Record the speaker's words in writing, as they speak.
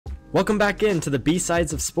Welcome back into the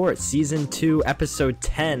B-Sides of Sports, Season 2, Episode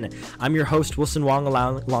 10. I'm your host, Wilson Wang,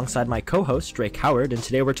 alongside my co-host, Drake Howard, and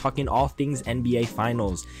today we're talking all things NBA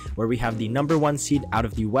Finals, where we have the number 1 seed out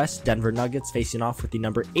of the West, Denver Nuggets, facing off with the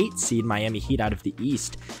number 8 seed, Miami Heat, out of the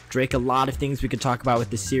East. Drake, a lot of things we could talk about with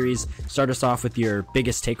this series. Start us off with your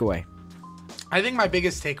biggest takeaway. I think my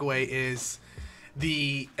biggest takeaway is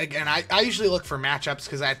I usually look for matchups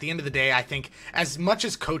because at the end of the day, I think as much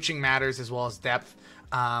as coaching matters as well as depth,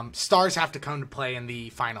 stars have to come to play in the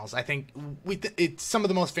finals. I think it's some of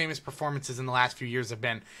the most famous performances in the last few years have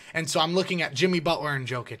been. And so I'm looking at Jimmy Butler and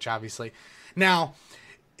Jokic, obviously. Now,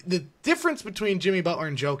 the difference between Jimmy Butler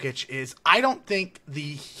and Jokic is I don't think the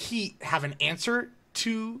Heat have an answer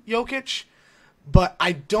to Jokic, but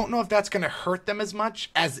I don't know if that's going to hurt them as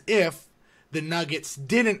much as if the Nuggets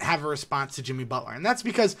didn't have a response to Jimmy Butler. And that's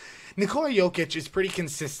because Nikola Jokic is pretty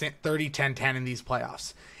consistent 30-10-10 in these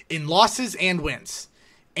playoffs, in losses and wins.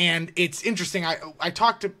 And it's interesting.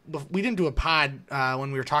 We didn't do a pod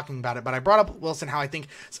when we were talking about it, but I brought up Wilson how I think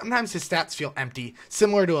sometimes his stats feel empty,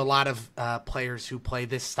 similar to a lot of players who play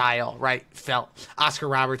this style, right? Oscar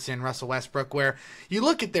Robertson, Russell Westbrook, where you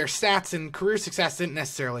look at their stats and career success didn't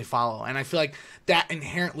necessarily follow. And I feel like that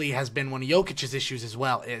inherently has been one of Jokic's issues as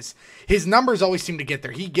well, is his numbers always seem to get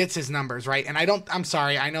there. He gets his numbers, right? And I'm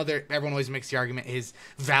sorry, I know that everyone always makes the argument his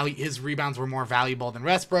rebounds were more valuable than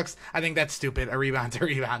Westbrook's. I think that's stupid. A rebound's a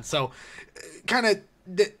rebound. So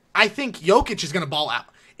I think Jokic is going to ball out.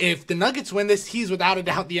 If the Nuggets win this, he's without a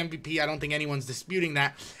doubt the MVP. I don't think anyone's disputing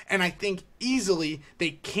that. And I think easily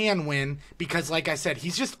they can win because, like I said,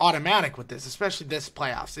 he's just automatic with this, especially this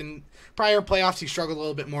playoffs. In prior playoffs, he struggled a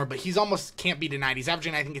little bit more, but he's almost can't be denied. He's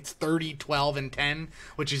averaging, I think it's 30, 12, and 10,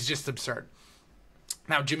 which is just absurd.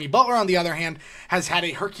 Now, Jimmy Butler, on the other hand, has had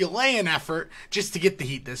a Herculean effort just to get the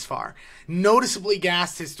Heat this far. Noticeably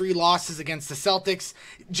gassed. His 3 losses against the Celtics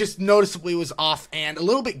just noticeably was off and a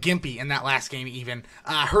little bit gimpy in that last game even.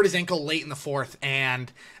 Hurt his ankle late in the third,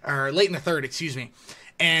 excuse me.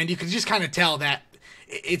 And you could just kind of tell that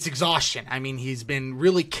it's exhaustion. I mean, he's been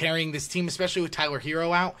really carrying this team, especially with Tyler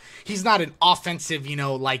Hero out. He's not an offensive,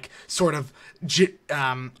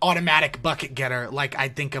 automatic bucket getter like I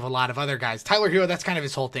think of a lot of other guys. Tyler Hero, that's kind of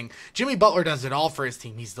his whole thing. Jimmy Butler does it all for his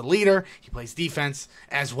team. He's the leader. He plays defense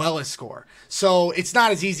as well as score. So it's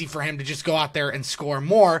not as easy for him to just go out there and score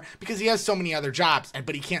more because he has so many other jobs,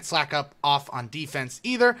 but he can't slack off on defense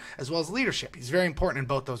either, as well as leadership. He's very important in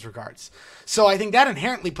both those regards. So I think that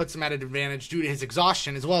inherently puts him at an advantage due to his exhaustion,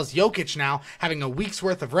 as well as Jokic now having a week's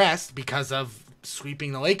worth of rest because of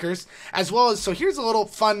sweeping the Lakers, as well as, so here's a little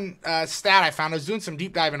fun stat I found. I was doing some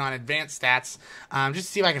deep diving on advanced stats just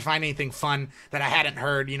to see if I could find anything fun that I hadn't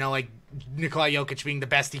heard, like Nikola Jokic being the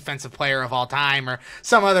best defensive player of all time or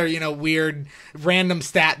some other, weird random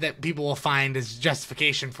stat that people will find as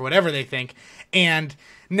justification for whatever they think. And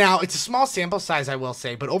now it's a small sample size, I will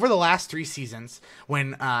say, but over the last 3 seasons,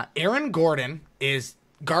 when Aaron Gordon is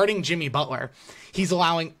guarding Jimmy Butler, he's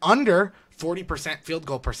allowing under 40% field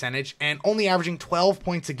goal percentage and only averaging 12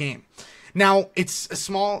 points a game. Now, it's a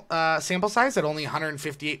small sample size at only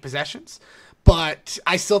 158 possessions, but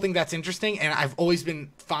I still think that's interesting, and I've always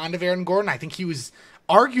been fond of Aaron Gordon. I think he was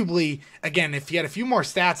arguably, again, if he had a few more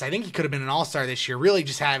stats, I think he could have been an all-star this year, really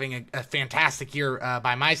just having a fantastic year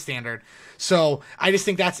by my standard. So I just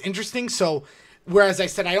think that's interesting. So whereas I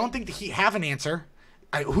said I don't think that he have an answer,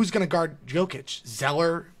 who's going to guard Jokic?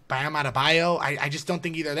 Zeller? Bam Adebayo? I just don't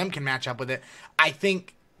think either of them can match up with it. I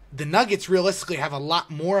think the Nuggets realistically have a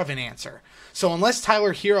lot more of an answer. So unless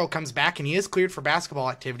Tyler Hero comes back and he is cleared for basketball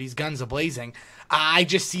activities, guns a-blazing, I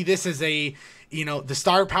just see this as the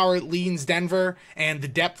star power leads Denver and the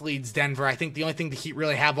depth leads Denver. I think the only thing the Heat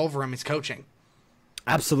really have over him is coaching.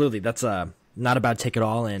 Absolutely. That's not a bad take at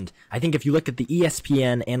all. And I think if you look at the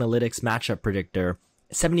ESPN Analytics matchup predictor,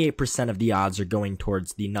 78% of the odds are going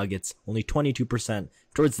towards the Nuggets, only 22%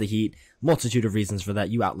 towards the Heat. Multitude of reasons for that.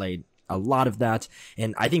 You outlaid a lot of that.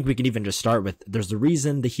 And I think we can even just start with, there's a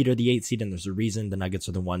reason the Heat are the 8 seed and there's a reason the Nuggets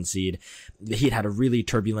are the 1 seed. The Heat had a really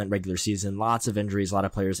turbulent regular season, lots of injuries, a lot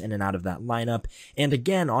of players in and out of that lineup. And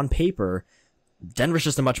again, on paper, Denver's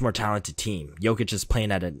just a much more talented team. Jokic is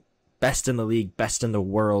playing at a best in the league, best in the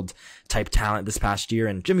world type talent this past year.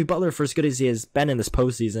 And Jimmy Butler, for as good as he has been in this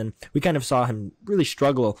postseason, we kind of saw him really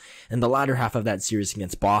struggle in the latter half of that series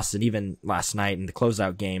against Boston. Even last night in the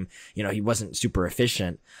closeout game, he wasn't super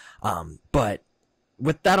efficient. But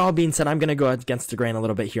with that all being said, I'm going to go against the grain a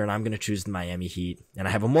little bit here, and I'm going to choose the Miami Heat. And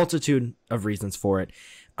I have a multitude of reasons for it.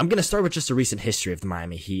 I'm going to start with just a recent history of the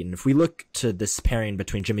Miami Heat. And if we look to this pairing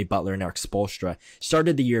between Jimmy Butler and Erik Spoelstra,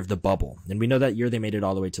 started the year of the bubble. And we know that year they made it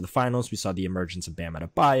all the way to the finals. We saw the emergence of Bam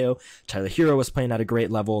Adebayo. Tyler Hero was playing at a great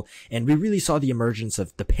level. And we really saw the emergence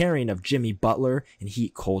of the pairing of Jimmy Butler and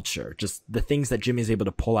Heat culture. Just the things that Jimmy is able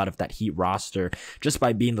to pull out of that Heat roster just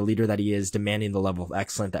by being the leader that he is, demanding the level of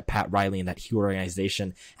excellence that Pat Riley and that Heat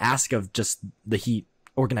organization ask of just the Heat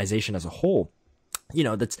organization as a whole.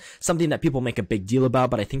 That's something that people make a big deal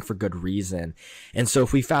about, but I think for good reason. And so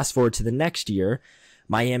if we fast forward to the next year,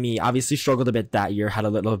 Miami obviously struggled a bit that year, had a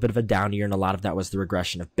little bit of a down year, and a lot of that was the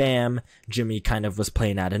regression of Bam. Jimmy kind of was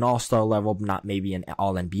playing at an all-star level, not maybe an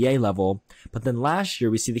all-NBA level. But then last year,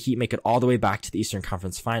 we see the Heat make it all the way back to the Eastern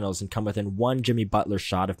Conference Finals and come within one Jimmy Butler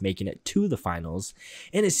shot of making it to the finals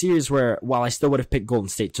in a series where, while I still would have picked Golden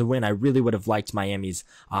State to win, I really would have liked Miami's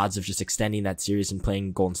odds of just extending that series and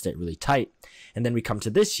playing Golden State really tight. And then we come to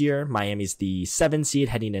this year, Miami's the 7 seed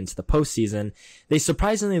heading into the postseason. They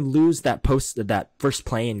surprisingly lose that first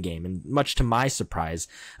play-in game, and much to my surprise,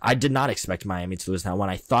 I did not expect Miami to lose that one.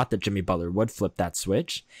 I thought that Jimmy Butler would flip that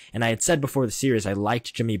switch, and I had said before the series I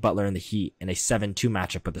liked Jimmy Butler and the Heat in a 7-2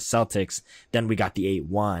 matchup with the Celtics. Then we got the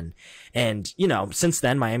 8-1, and since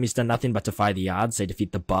then Miami's done nothing but defy the odds. They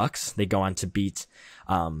defeat the Bucks, they go on to beat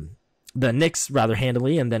the Knicks rather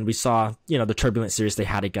handily, and then we saw the turbulent series they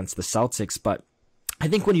had against the Celtics. But I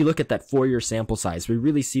think when you look at that 4-year sample size, we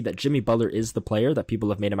really see that Jimmy Butler is the player that people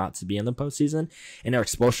have made him out to be in the postseason, and Erik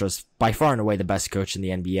Spoelstra is by far and away the best coach in the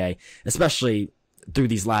NBA, especially through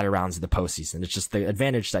these latter rounds of the postseason. It's just the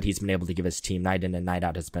advantage that he's been able to give his team night in and night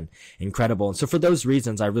out has been incredible. And so for those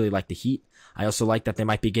reasons, I really like the Heat. I also like that they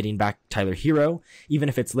might be getting back Tyler Hero, even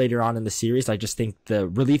if it's later on in the series. I just think the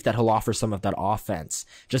relief that he'll offer some of that offense,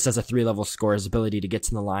 just as a 3-level scorer, his ability to get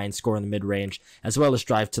to the line, score in the mid-range, as well as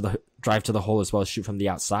drive to the hole, as well as shoot from the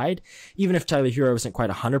outside. Even if Tyler Hero isn't quite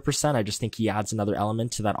 100%, I just think he adds another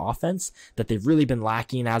element to that offense that they've really been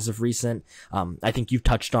lacking as of recent. I think you've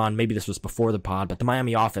touched on, maybe this was before the pod, but the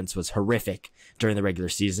Miami offense was horrific during the regular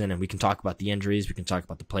season, and we can talk about the injuries, we can talk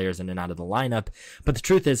about the players in and out of the lineup, but the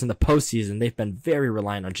truth is, in the postseason, they've been very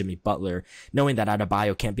reliant on Jimmy Butler, knowing that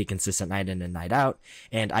Adebayo can't be consistent night in and night out,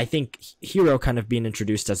 and I think Hero kind of being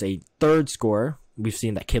introduced as a third scorer. We've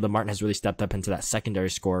seen that Caleb Martin has really stepped up into that secondary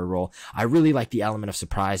scorer role. I really like the element of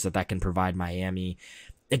surprise that can provide Miami.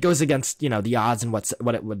 It goes against, the odds and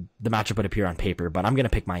the matchup would appear on paper, but I'm going to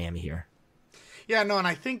pick Miami here. Yeah, no, and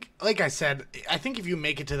I think, like I said, I think if you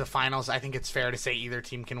make it to the finals, I think it's fair to say either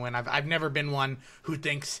team can win. I've never been one who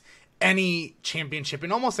thinks any championship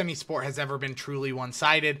in almost any sport has ever been truly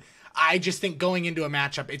one-sided. I just think going into a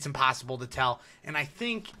matchup, it's impossible to tell. And I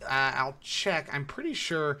think, I'll check, I'm pretty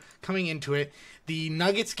sure coming into it, the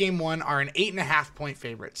Nuggets game 1 are an 8.5 point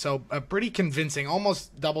favorite. So a pretty convincing,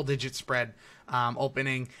 almost double-digit spread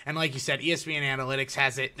opening. And like you said, ESPN Analytics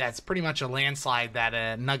has it. That's pretty much a landslide,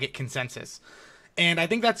 that Nugget consensus. And I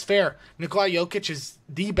think that's fair. Nikola Jokic is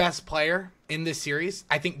the best player in this series.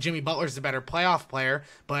 I think Jimmy Butler's the better playoff player,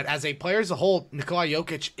 but as a player as a whole, Nikola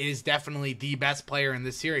Jokic is definitely the best player in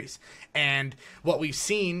this series. And what we've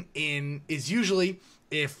seen is usually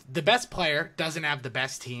if the best player doesn't have the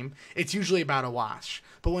best team, it's usually about a wash.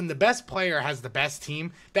 But when the best player has the best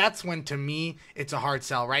team, that's when, to me, it's a hard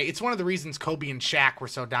sell, right? It's one of the reasons Kobe and Shaq were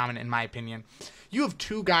so dominant, in my opinion. You have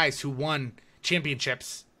two guys who won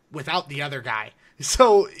championships without the other guy.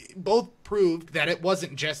 So both proved that it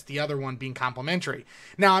wasn't just the other one being complimentary.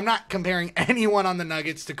 Now, I'm not comparing anyone on the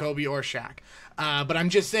Nuggets to Kobe or Shaq, but I'm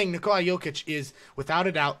just saying Nikola Jokic is, without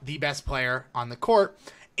a doubt, the best player on the court,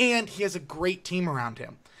 and he has a great team around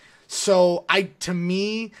him. So to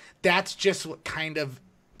me, that's just what kind of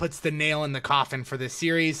puts the nail in the coffin for this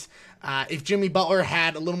series. If Jimmy Butler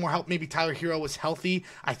had a little more help, maybe Tyler Hero was healthy,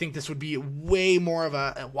 I think this would be way more of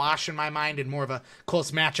a wash in my mind and more of a close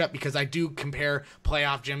matchup, because I do compare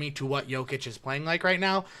playoff Jimmy to what Jokic is playing like right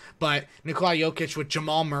now. But Nikola Jokic with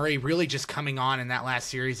Jamal Murray really just coming on in that last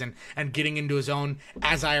series and getting into his own.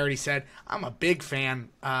 As I already said, I'm a big fan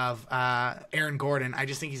of Aaron Gordon. I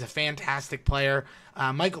just think he's a fantastic player.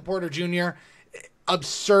 Michael Porter Jr.,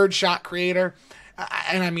 absurd shot creator.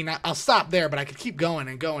 And I mean, I'll stop there, but I could keep going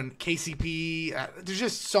and going. KCP, there's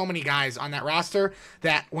just so many guys on that roster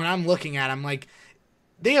that when I'm looking at, I'm like,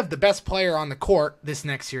 they have the best player on the court this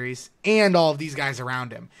next series and all of these guys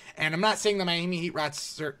around him. And I'm not saying the Miami Heat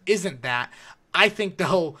roster isn't that. I think,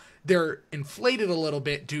 though, they're inflated a little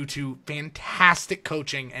bit due to fantastic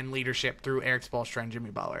coaching and leadership through Erik Spoelstra and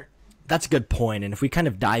Jimmy Butler. That's a good point. And if we kind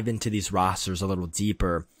of dive into these rosters a little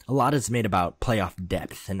deeper, a lot is made about playoff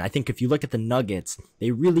depth. And I think if you look at the Nuggets,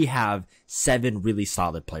 they really have 7 really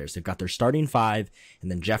solid players. They've got their starting 5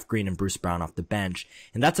 and then Jeff Green and Bruce Brown off the bench.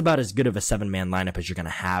 And that's about as good of a 7-man lineup as you're going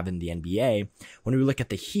to have in the NBA. When we look at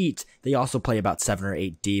the Heat, they also play about 7 or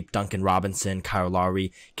 8 deep. Duncan Robinson, Kyle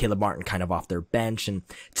Lowry, Caleb Martin kind of off their bench. And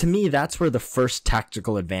to me, that's where the first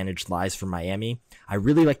tactical advantage lies for Miami. I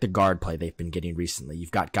really like the guard play they've been getting recently.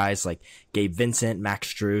 You've got guys like Gabe Vincent,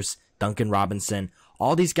 Max Strus, Duncan Robinson.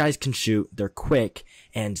 All these guys can shoot. They're quick.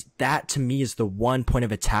 And that, to me, is the one point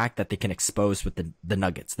of attack that they can expose with the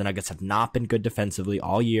Nuggets. The Nuggets have not been good defensively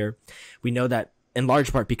all year. We know that in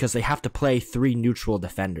large part because they have to play 3 neutral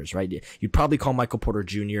defenders, right? You'd probably call Michael Porter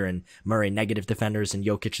Jr. and Murray negative defenders, and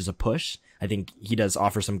Jokic is a push. I think he does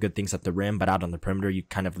offer some good things at the rim, but out on the perimeter, you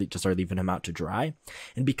kind of just are leaving him out to dry.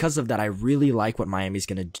 And because of that, I really like what Miami's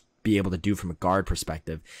going to be able to do from a guard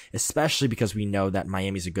perspective, especially because we know that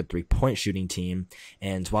Miami's a good 3-point shooting team.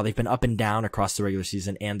 And while they've been up and down across the regular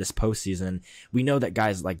season and this postseason, we know that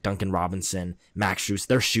guys like Duncan Robinson, Max Strus,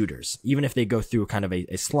 they're shooters. Even if they go through kind of a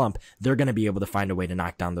slump, they're going to be able to find a way to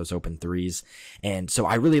knock down those open threes. And so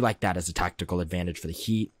I really like that as a tactical advantage for the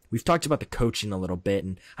Heat. We've talked about the coaching a little bit,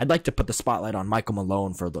 and I'd like to put the spotlight on Michael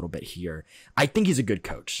Malone for a little bit here. I think he's a good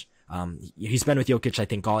coach. He's been with Jokic, I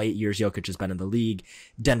think, all 8 years Jokic has been in the league.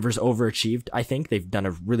 Denver's overachieved, I think. They've done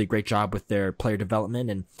a really great job with their player development.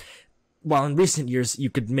 And while in recent years, you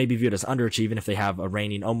could maybe view it as underachieving if they have a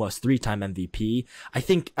reigning almost 3-time MVP, I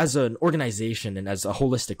think as an organization and as a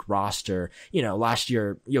holistic roster, last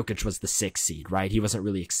year, Jokic was the 6th seed, right? He wasn't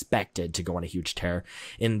really expected to go on a huge tear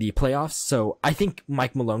in the playoffs. So I think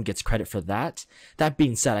Mike Malone gets credit for that. That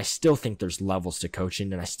being said, I still think there's levels to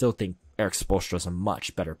coaching, and I still think Eric Spoelstra is a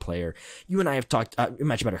much better player. You and I have talked,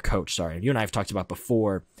 much better coach, sorry. You and I have talked about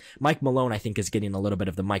before. Mike Malone, I think, is getting a little bit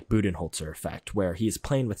of the Mike Budenholzer effect, where he is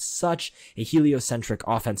playing with such a heliocentric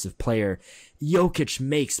offensive player. Jokic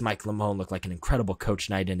makes Mike Malone look like an incredible coach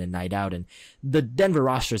night in and night out, and the Denver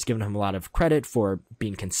roster has given him a lot of credit for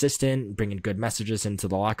being consistent, bringing good messages into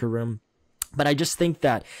the locker room. But I just think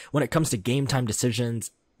that when it comes to game time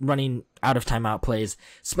decisions, running out of timeout plays,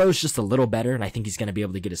 Spo's just a little better, and I think he's going to be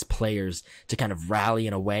able to get his players to kind of rally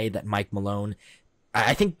in a way that Mike Malone.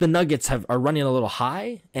 I think the Nuggets are running a little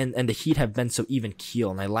high, and the Heat have been so even keel,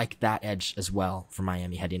 and I like that edge as well for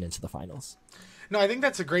Miami heading into the finals. No, I think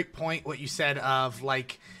that's a great point, what you said of,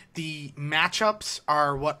 like, the matchups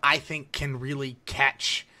are what I think can really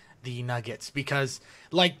catch the Nuggets, because,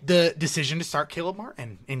 like, the decision to start Caleb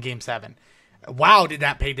Martin in Game 7. Wow, did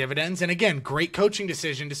that pay dividends? And again, great coaching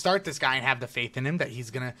decision to start this guy and have the faith in him that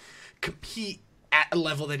he's going to compete at a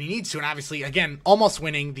level that he needs to. And obviously, again, almost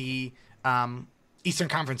winning the Eastern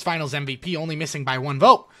Conference Finals MVP, only missing by 1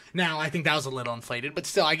 vote. Now, I think that was a little inflated, but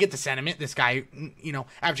still, I get the sentiment. This guy,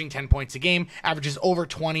 averaging 10 points a game, averages over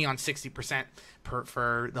 20 on 60%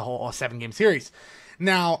 for the whole 7-game series.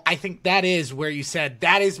 Now, I think that is where you said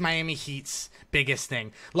that is Miami Heat's biggest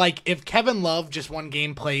thing. Like, if Kevin Love just one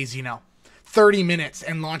game plays, 30 minutes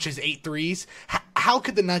and launches 8 threes, how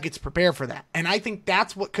could the Nuggets prepare for that? And I think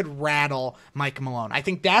that's what could rattle Mike Malone. I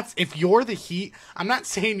think that's, if you're the Heat, I'm not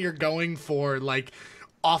saying you're going for like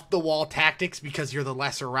off the wall tactics because you're the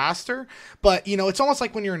lesser roster, but it's almost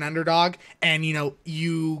like when you're an underdog and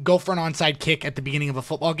you go for an onside kick at the beginning of a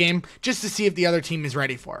football game just to see if the other team is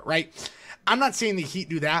ready for it, right? I'm not saying the Heat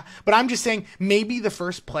do that, but I'm just saying maybe the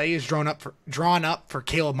first play is drawn up for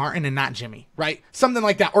Caleb Martin and not Jimmy, right? Something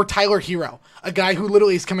like that. Or Tyler Hero, a guy who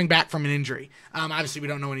literally is coming back from an injury. Obviously, we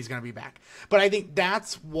don't know when he's going to be back. But I think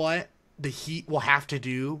that's what the Heat will have to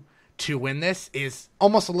do to win this, is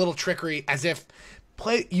almost a little trickery, as if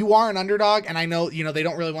you are an underdog, and I know, they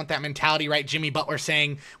don't really want that mentality, right? Jimmy Butler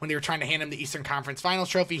saying when they were trying to hand him the Eastern Conference Finals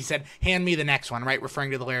trophy, he said, hand me the next one, right? Referring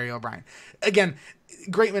to the Larry O'Brien. Again,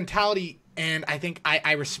 great mentality, and I think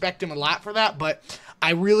I respect him a lot for that, but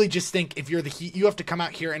I really just think if you're the Heat, you have to come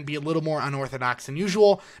out here and be a little more unorthodox than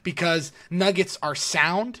usual, because Nuggets are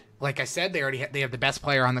sound. Like I said, they have the best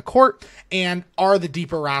player on the court and are the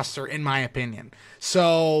deeper roster, in my opinion.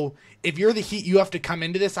 So if you're the Heat, you have to come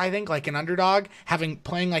into this, I think, like an underdog,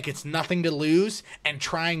 playing like it's nothing to lose and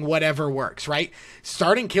trying whatever works, right?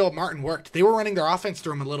 Starting Caleb Martin worked. They were running their offense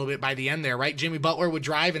through him a little bit by the end there, right? Jimmy Butler would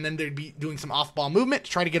drive, and then they'd be doing some off-ball movement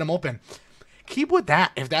to try to get him open. Keep with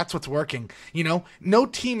that if that's what's working. No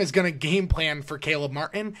team is going to game plan for Caleb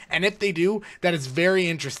Martin, and if they do, that is very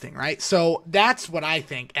interesting, right? So that's what I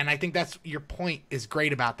think, and I think that's your point is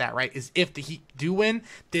great about that, right? Is if the Heat do win,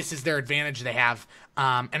 this is their advantage they have,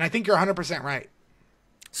 and I think you're 100% right.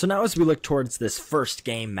 So now as we look towards this first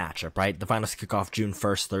game matchup, right, the finals kick off June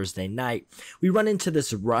 1st, Thursday night, we run into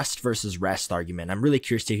this rust versus rest argument. I'm really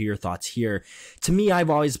curious to hear your thoughts here. To me, I've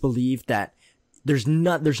always believed that there's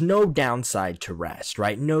no downside to rest,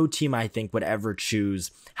 right? No team, I think, would ever choose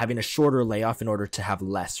having a shorter layoff in order to have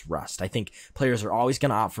less rust. I think players are always going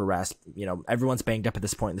to opt for rest. You know, everyone's banged up at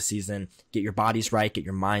this point in the season. Get your bodies right, get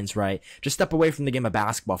your minds right. Just step away from the game of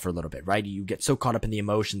basketball for a little bit, right? You get so caught up in the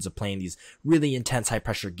emotions of playing these really intense,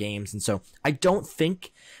 high-pressure games. And so I don't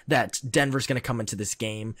think that Denver's going to come into this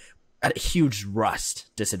game at a huge rust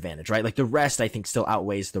disadvantage, right? Like the rest, I think, still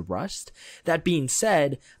outweighs the rust. That being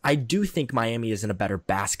said, I do think Miami is in a better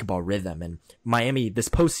basketball rhythm, and Miami this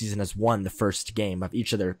postseason has won the first game of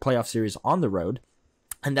each of their playoff series on the road.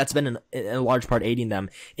 And that's been in a large part aiding them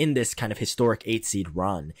in this kind of historic 8-seed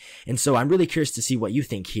run. And so I'm really curious to see what you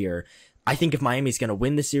think here. I think if Miami's going to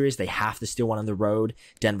win the series, they have to steal one on the road.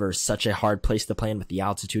 Denver is such a hard place to play in with the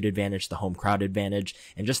altitude advantage, the home crowd advantage,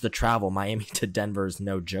 and just the travel. Miami to Denver is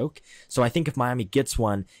no joke. So I think if Miami gets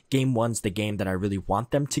one, game one's the game that I really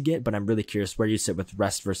want them to get, but I'm really curious where you sit with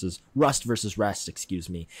rust versus rest,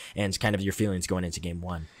 and kind of your feelings going into game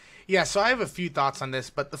one. Yeah, so I have a few thoughts on this,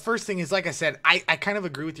 but the first thing is, like I said, I kind of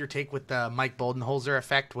agree with your take with the Mike Budenholzer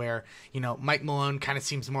effect where, you know, Mike Malone kind of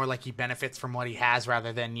seems more like he benefits from what he has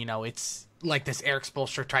rather than, you know, it's like this Eric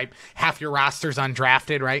Spoelstra type, half your roster's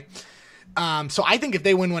undrafted, right? So I think if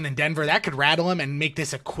they win one in Denver, that could rattle him and make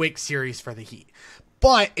this a quick series for the Heat.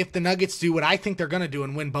 But if the Nuggets do what I think they're going to do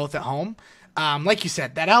and win both at home, like you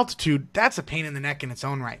said, that altitude, that's a pain in the neck in its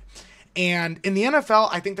own right. And in the NFL,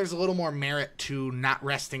 I think there's a little more merit to not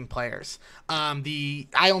resting players. I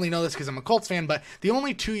only know this because I'm a Colts fan, but the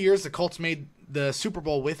only 2 years the Colts made the Super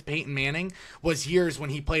Bowl with Peyton Manning was years when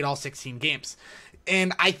he played all 16 games.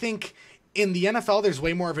 And I think in the NFL, there's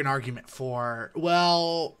way more of an argument for,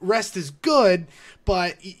 well, rest is good,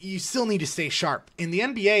 but you still need to stay sharp. In the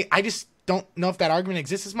NBA, I just don't know if that argument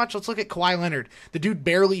exists as much. Let's look at Kawhi Leonard. The dude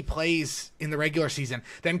barely plays in the regular season.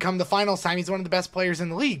 Then come the finals time, he's one of the best players in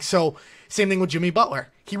the league. So same thing with Jimmy Butler.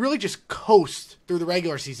 He really just coasts through the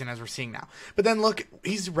regular season as we're seeing now. But then look,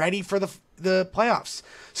 he's ready for the playoffs.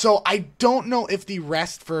 So I don't know if the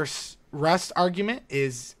rest versus rust argument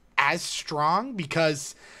is as strong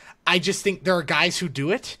because I just think there are guys who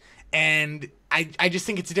do it, and I just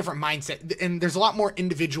think it's a different mindset. And there's a lot more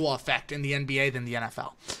individual effect in the NBA than the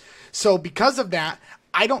NFL. So because of that,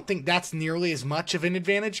 I don't think that's nearly as much of an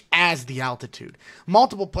advantage as the altitude.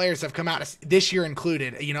 Multiple players have come out, this year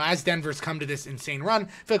included, you know, as Denver's come to this insane run. I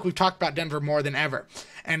feel like we've talked about Denver more than ever.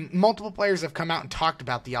 And multiple players have come out and talked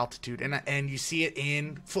about the altitude. And you see it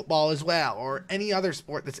in football as well, or any other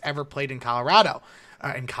sport that's ever played in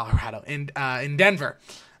in Denver.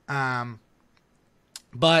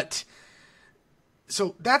 But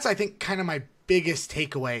so that's, I think, kind of my biggest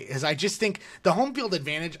takeaway is I just think the home field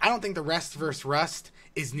advantage, I don't think the rest versus rust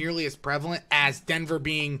is nearly as prevalent as Denver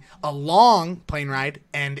being a long plane ride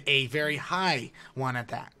and a very high one at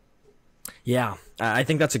that. Yeah, I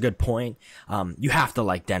think that's a good point. You have to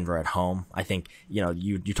like Denver at home. I think, you know,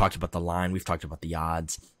 you talked about the line. We've talked about the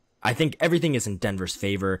odds. I think everything is in Denver's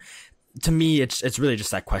favor. To me, it's really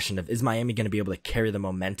just that question of, is Miami going to be able to carry the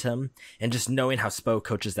momentum? And just knowing how Spo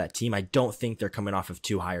coaches that team, I don't think they're coming off of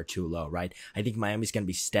too high or too low, right? I think Miami's going to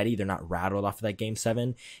be steady. They're not rattled off of that game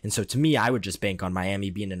 7. And so to me, I would just bank on Miami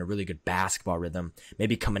being in a really good basketball rhythm,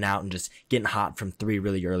 maybe coming out and just getting hot from 3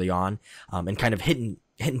 really early on, and kind of hitting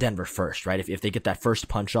Denver first, right? If they get that first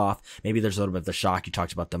punch off, maybe there's a little bit of the shock. You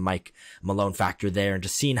talked about the Mike Malone factor there, and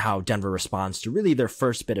just seeing how Denver responds to really their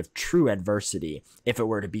first bit of true adversity, if it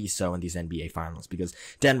were to be so in these NBA finals, because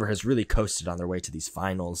Denver has really coasted on their way to these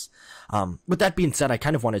finals. With that being said, I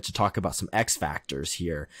kind of wanted to talk about some X factors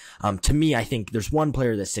here. To me, I think there's one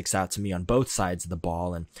player that sticks out to me on both sides of the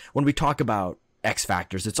ball, and when we talk about X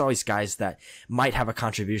factors, it's always guys that might have a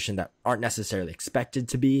contribution that aren't necessarily expected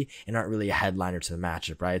to be and aren't really a headliner to the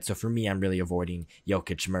matchup, right? So for me, I'm really avoiding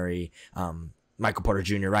Jokic, Murray, Michael Porter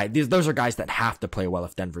Jr., right? Those are guys that have to play well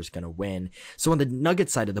if Denver's going to win. So on the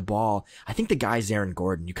Nuggets side of the ball, I think the guy's Aaron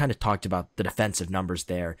Gordon. You kind of talked about the defensive numbers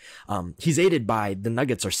there. He's aided by the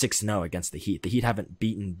Nuggets are 6-0 against the Heat. The Heat haven't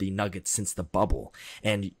beaten the Nuggets since the bubble.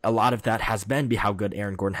 And a lot of that has been how good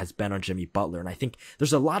Aaron Gordon has been on Jimmy Butler. And I think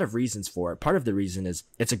there's a lot of reasons for it. Part of the reason is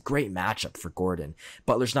it's a great matchup for Gordon.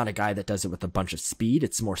 Butler's not a guy that does it with a bunch of speed.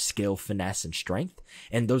 It's more skill, finesse, and strength.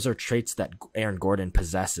 And those are traits that Aaron Gordon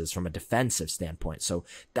possesses from a defensive standpoint. So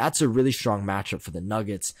that's a really strong matchup for the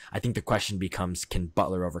Nuggets. I think the question becomes, can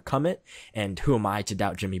Butler overcome it? And who am I to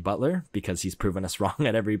doubt Jimmy Butler? Because he's proven us wrong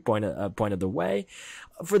at every point of the way.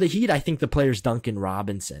 For the Heat, I think the player's Duncan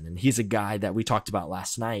Robinson, and he's a guy that we talked about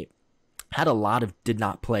last night. had a lot of did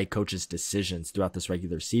not play coaches' decisions throughout this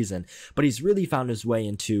regular season, but he's really found his way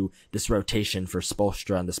into this rotation for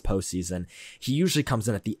Spoelstra in this postseason. He usually comes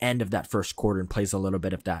in at the end of that first quarter and plays a little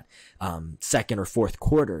bit of that second or fourth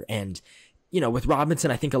quarter. And with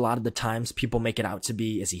Robinson, I think a lot of the times people make it out to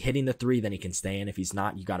be, is he hitting the three? Then he can stay in. If he's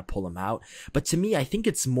not, you got to pull him out. But to me, I think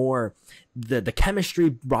it's more the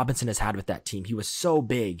chemistry Robinson has had with that team. He was so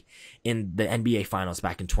big in the NBA Finals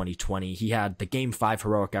back in 2020. He had the Game 5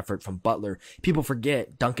 heroic effort from Butler. People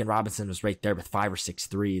forget Duncan Robinson was right there with 5 or 6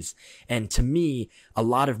 threes. And to me, a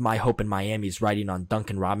lot of my hope in Miami is riding on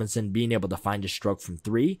Duncan Robinson being able to find his stroke from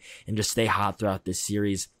 3 and just stay hot throughout this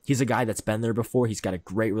series. He's a guy that's been there before. He's got a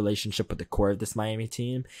great relationship with the core of this Miami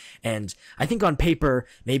team. And I think on paper,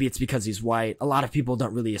 maybe it's because he's white, a lot of people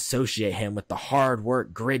don't really associate him with the hard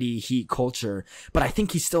work, gritty Heat culture, but I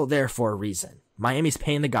think he's still there for a reason. Miami's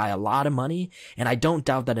paying the guy a lot of money, and I don't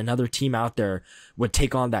doubt that another team out there would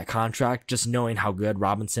take on that contract just knowing how good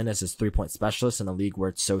Robinson is as 3-point specialist in a league where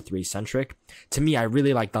it's so 3-centric. To me, I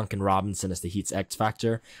really like Duncan Robinson as the Heat's X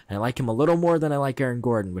factor, and I like him a little more than I like Aaron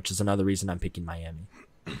Gordon, which is another reason I'm picking Miami.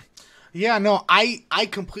 Yeah, no, I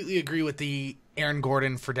completely agree with the Aaron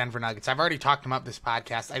Gordon for Denver Nuggets. I've already talked him up this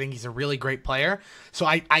podcast. I think he's a really great player. So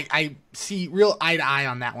I see real eye to eye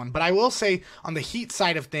on that one. But I will say on the Heat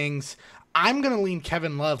side of things, I'm going to lean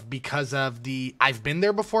Kevin Love because of the I've been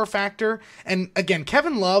there before factor. And again,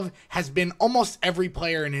 Kevin Love has been almost every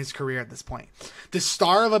player in his career at this point. The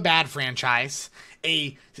star of a bad franchise,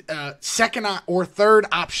 a second or third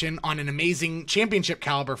option on an amazing championship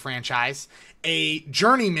caliber franchise, a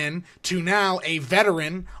journeyman to now a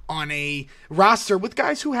veteran on a roster with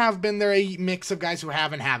guys who have been there, a mix of guys who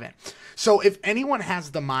have and haven't. So if anyone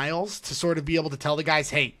has the miles to sort of be able to tell the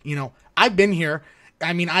guys, hey, I've been here.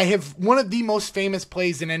 I mean, I have one of the most famous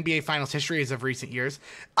plays in NBA Finals history as of recent years.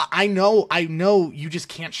 I know you just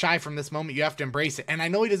can't shy from this moment. You have to embrace it. And I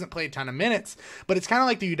know he doesn't play a ton of minutes, but it's kind of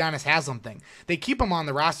like the Udonis Haslem thing. They keep him on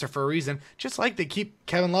the roster for a reason, just like they keep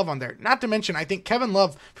Kevin Love on there. Not to mention, I think Kevin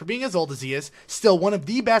Love, for being as old as he is, still one of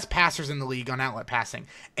the best passers in the league on outlet passing.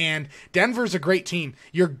 And Denver's a great team.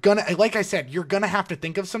 Like I said, you're going to have to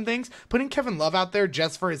think of some things. Putting Kevin Love out there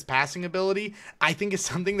just for his passing ability, I think is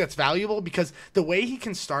something that's valuable because the way he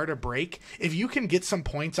can start a break, if you can get some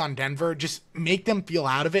points on Denver, just make them feel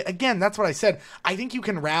out of it. Again, that's what I said. I think you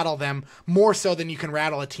can rattle them more so than you can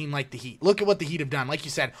rattle a team like the Heat. Look at what the Heat have done. Like you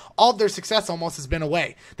said, all of their success almost has been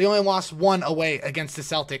away. They only lost 1 away against the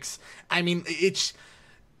Celtics. I mean, it's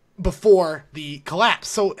before the collapse.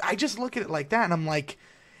 So I just look at it like that and I'm like,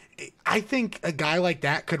 I think a guy like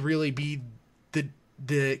that could really be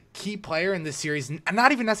the key player in this series,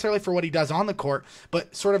 not even necessarily for what he does on the court,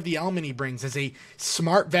 but sort of the element he brings as a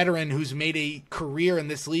smart veteran who's made a career in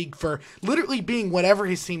this league for literally being whatever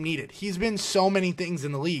his team needed. He's been so many things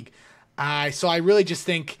in the league. So I really just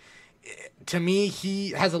think, to me, he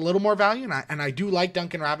has a little more value, and I do like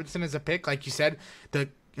Duncan Robinson as a pick. Like you said, the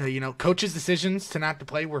coach's decisions to not to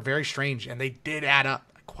play were very strange, and they did add up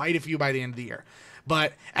quite a few by the end of the year.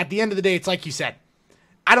 But at the end of the day, it's like you said,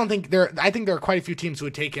 I think there are quite a few teams who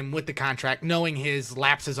would take him with the contract, knowing his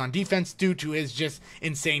lapses on defense due to his just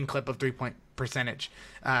insane clip of 3-point percentage,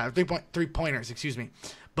 3-pointers, excuse me.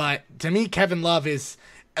 But to me, Kevin Love is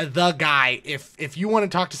the guy. If you want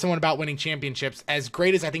to talk to someone about winning championships, as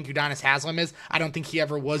great as I think Udonis Haslem is, I don't think he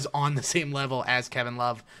ever was on the same level as Kevin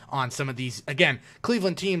Love on some of these, again,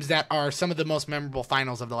 Cleveland teams that are some of the most memorable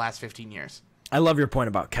finals of the last 15 years. I love your point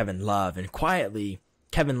about Kevin Love, and quietly,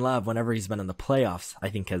 Kevin Love, whenever he's been in the playoffs, I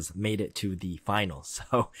think has made it to the finals.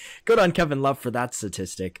 So good on Kevin Love for that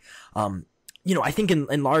statistic. I think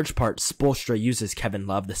in large part, Spoelstra uses Kevin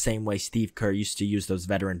Love the same way Steve Kerr used to use those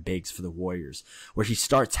veteran bigs for the Warriors, where he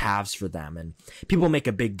starts halves for them. And people make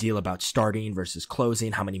a big deal about starting versus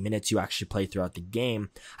closing, how many minutes you actually play throughout the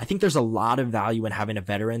game. I think there's a lot of value in having a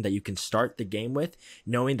veteran that you can start the game with,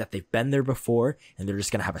 knowing that they've been there before and they're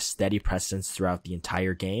just going to have a steady presence throughout the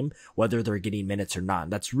entire game, whether they're getting minutes or not.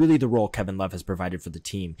 And that's really the role Kevin Love has provided for the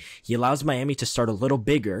team. He allows Miami to start a little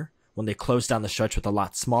bigger when they close down the stretch with a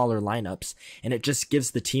lot smaller lineups. And it just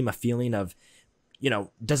gives the team a feeling of,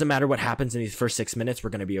 doesn't matter what happens in these first 6 minutes,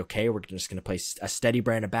 we're going to be okay. We're just going to play a steady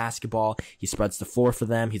brand of basketball. He spreads the floor for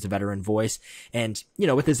them. He's a veteran voice. And,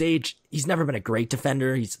 with his age, he's never been a great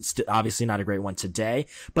defender. He's obviously not a great one today,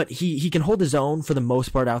 but he can hold his own for the most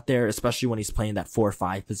part out there, especially when he's playing that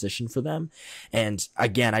 4-5 position for them. And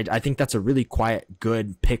again, I think that's a really quiet,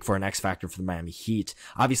 good pick for an X factor for the Miami Heat.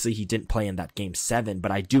 Obviously, he didn't play in that game 7,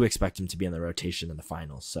 but I do expect him to be in the rotation in the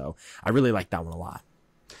finals. So I really like that one a lot.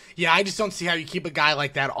 Yeah, I just don't see how you keep a guy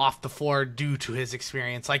like that off the floor due to his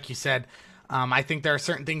experience. Like you said, I think there are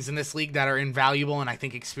certain things in this league that are invaluable, and I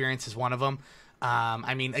think experience is one of them.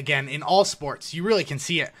 I mean, again, in all sports, you really can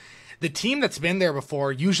see it. The team that's been there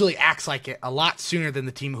before usually acts like it a lot sooner than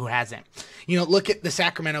the team who hasn't. You know, look at the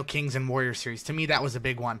Sacramento Kings and Warriors series. To me, that was a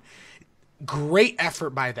big one. Great effort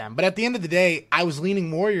by them. But at the end of the day, I was leaning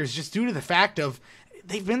Warriors just due to the fact of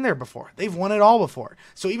they've been there before. They've won it all before.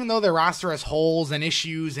 So even though their roster has holes and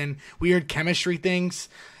issues and weird chemistry things,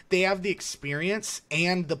 they have the experience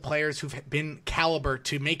and the players who've been caliber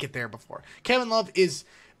to make it there before. Kevin Love is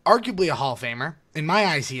arguably a Hall of Famer. In my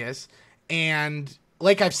eyes, he is. And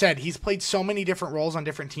like I've said, he's played so many different roles on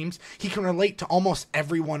different teams. He can relate to almost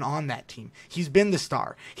everyone on that team. He's been the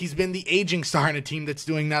star. He's been the aging star in a team that's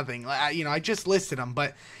doing nothing. You know, I just listed him,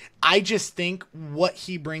 but I just think what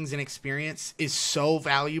he brings in experience is so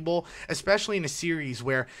valuable, especially in a series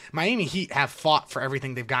where Miami Heat have fought for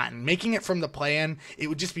everything they've gotten. Making it from the play-in, it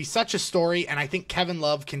would just be such a story, and I think Kevin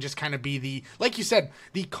Love can just kind of be the, like you said,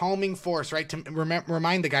 the calming force, right? To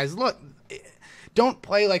remind the guys, look, don't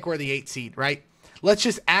play like we're the 8th seed, right? Let's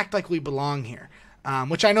just act like we belong here,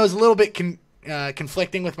 which I know is a little bit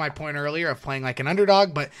conflicting with my point earlier of playing like an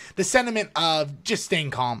underdog, but the sentiment of just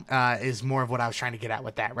staying calm is more of what I was trying to get at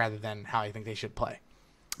with that rather than how I think they should play.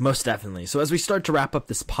 Most definitely. So as we start to wrap up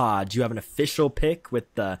this pod, do you have an official pick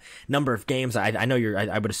with the number of games? I know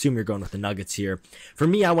I would assume you're going with the Nuggets here. For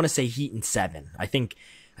me, I want to say Heat in 7. I think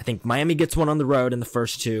Miami gets one on the road in the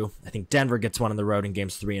first 2. I think Denver gets one on the road in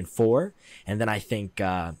games 3 and 4. And then I think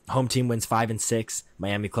home team wins 5 and 6.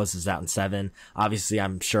 Miami closes out in 7. Obviously,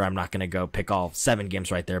 I'm sure I'm not going to go pick all 7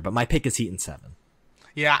 games right there, but my pick is Heat in 7.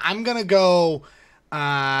 Yeah, I'm going to go.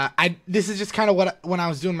 This is just kind of what, when I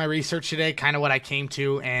was doing my research today, kind of what I came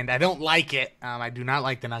to, and I don't like it. I do not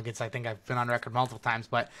like the Nuggets. I think I've been on record multiple times,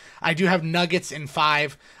 but I do have Nuggets in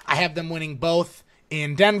 5. I have them winning both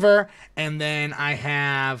in Denver, and then I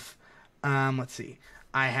have, I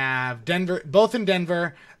have Denver, both in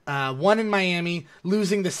Denver, one in Miami,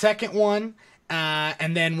 losing the second one,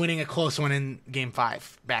 and then winning a close one in Game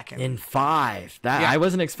 5 back in 5. That I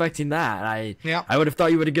wasn't expecting that. I would have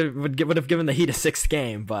thought you would have given the Heat a 6th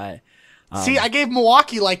game, but see, I gave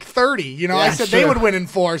Milwaukee like 30. You know, I said true. they would win in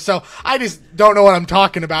 4, so I just don't know what I'm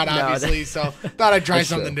talking about, obviously. So thought I'd try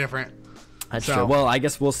something different. That's true. Well, I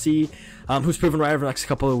guess we'll see who's proven right over the next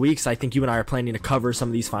couple of weeks. I think you and I are planning to cover some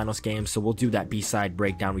of these finals games, so we'll do that B-side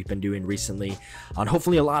breakdown we've been doing recently on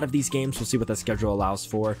hopefully a lot of these games. We'll see what the schedule allows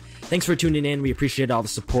for. Thanks for tuning in. We appreciate all the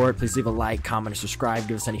support. Please leave a like, comment, or subscribe.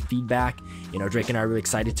 Give us any feedback. You know, Drake and I are really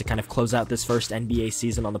excited to kind of close out this first NBA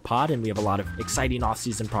season on the pod, and we have a lot of exciting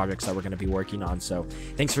off-season projects that we're going to be working on. So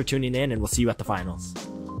thanks for tuning in, and we'll see you at the finals.